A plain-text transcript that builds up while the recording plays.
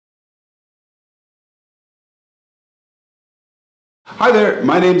Hi there,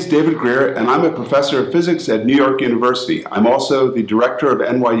 my name is David Grier and I'm a professor of physics at New York University. I'm also the director of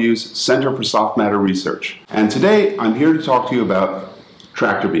NYU's Center for Soft Matter Research. And today I'm here to talk to you about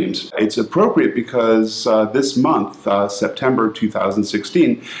tractor beams. It's appropriate because this month, September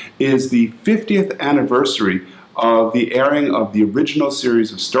 2016, is the 50th anniversary of the airing of the original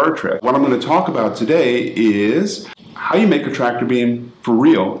series of Star Trek. What I'm going to talk about today is how you make a tractor beam for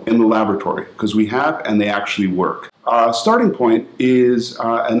real in the laboratory, because we have and they actually work. Starting point is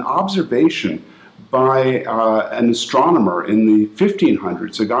an observation by an astronomer in the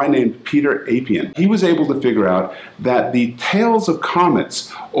 1500s, a guy named Peter Apian. He was able to figure out that the tails of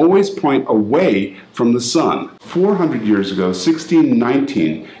comets always point away from the sun. 400 years ago,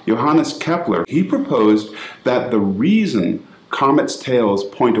 1619, Johannes Kepler, he proposed that the reason comets' tails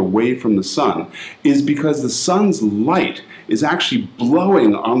point away from the sun is because the sun's light is actually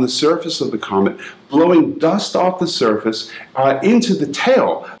blowing on the surface of the comet, blowing dust off the surface into the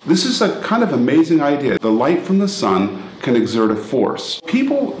tail. This is a kind of amazing idea. The light from the sun can exert a force.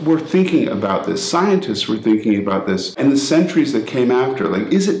 People were thinking about this, scientists were thinking about this in the centuries that came after.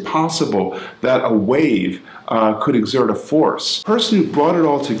 Like, is it possible that a wave could exert a force? The person who brought it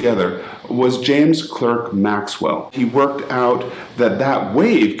all together was James Clerk Maxwell. He worked out that that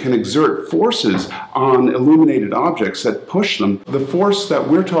wave can exert forces on illuminated objects that push them. The force that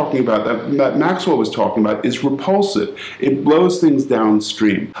we're talking about, that Maxwell was talking about, is repulsive. It blows things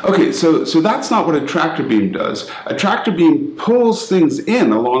downstream. Okay, so that's not what a tractor beam does. A tractor beam pulls things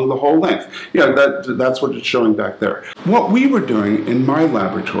in along the whole length. Yeah, that's what it's showing back there. What we were doing in my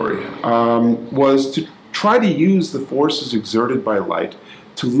laboratory was to try to use the forces exerted by light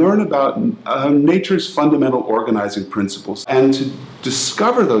to learn about nature's fundamental organizing principles. And to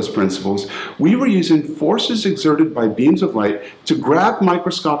discover those principles, we were using forces exerted by beams of light to grab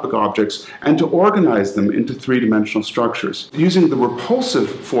microscopic objects and to organize them into three-dimensional structures. Using the repulsive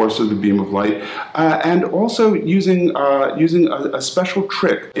force of the beam of light and also using a special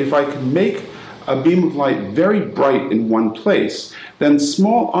trick. If I can make a beam of light very bright in one place, then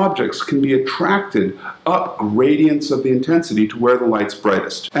small objects can be attracted up gradients of the intensity to where the light's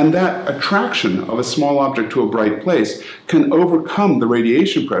brightest. And that attraction of a small object to a bright place can overcome the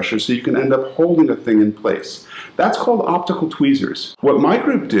radiation pressure, so you can end up holding a thing in place. That's called optical tweezers. What my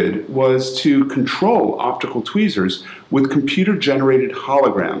group did was to control optical tweezers with computer-generated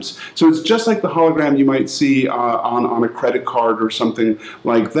holograms. So it's just like the hologram you might see on a credit card or something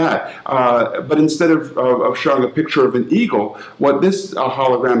like that. But instead of showing a picture of an eagle, what this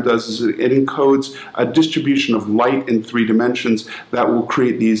hologram does is it encodes a distribution of light in 3 dimensions that will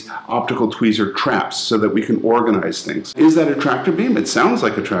create these optical tweezer traps so that we can organize things. Is that a tractor beam? It sounds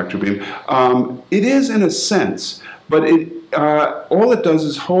like a tractor beam. It is in a sense, but all it does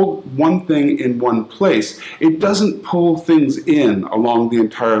is hold one thing in one place. It doesn't pull things in along the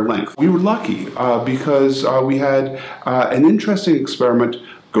entire length. We were lucky because we had an interesting experiment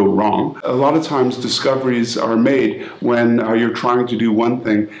go wrong. A lot of times discoveries are made when you're trying to do one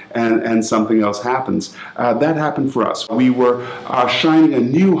thing and something else happens. That happened for us. We were shining a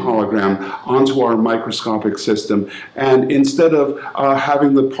new hologram onto our microscopic system, and instead of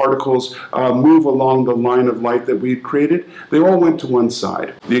having the particles move along the line of light that we had created, they all went to one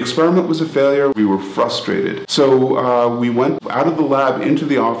side. The experiment was a failure. We were frustrated. So we went out of the lab into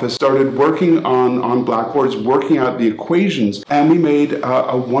the office, started working on blackboards, working out the equations, and we made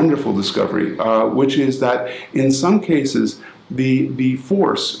a wonderful discovery, which is that in some cases, the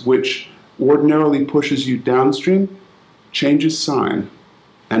force which ordinarily pushes you downstream changes sign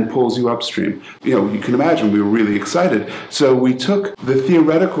and pulls you upstream. You know, you can imagine we were really excited. So we took the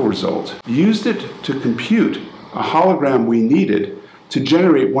theoretical result, used it to compute a hologram we needed to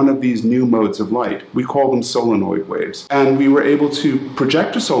generate one of these new modes of light. We call them solenoid waves. And we were able to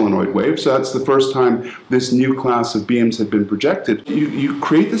project a solenoid wave, so that's the first time this new class of beams had been projected. You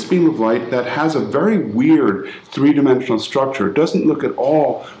create this beam of light that has a very weird three-dimensional structure. It doesn't look at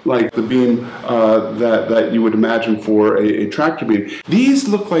all like the beam that you would imagine for a tractor beam. These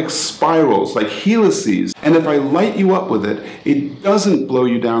look like spirals, like helices. And if I light you up with it, it doesn't blow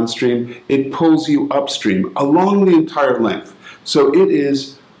you downstream, it pulls you upstream along the entire length. So it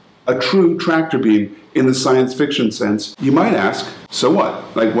is a true tractor beam in the science fiction sense. You might ask, so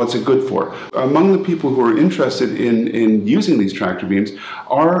what? Like, what's it good for? Among the people who are interested in using these tractor beams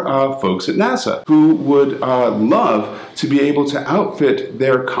are folks at NASA who would love to be able to outfit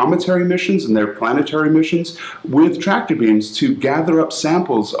their cometary missions and their planetary missions with tractor beams to gather up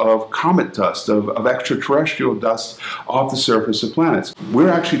samples of comet dust, of extraterrestrial dust off the surface of planets. We're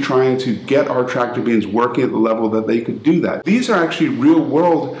actually trying to get our tractor beams working at the level that they could do that. These are actually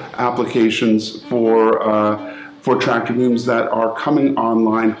real-world applications for for tractor beams that are coming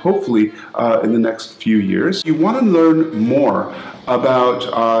online, hopefully, in the next few years. You want to learn more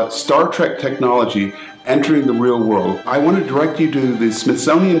about Star Trek technology entering the real world. I want to direct you to the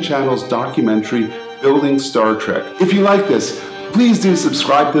Smithsonian Channel's documentary, Building Star Trek. If you like this, please do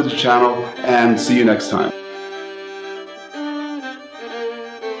subscribe to the channel, and see you next time.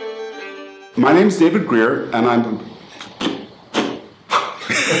 My name is David Grier, and I'm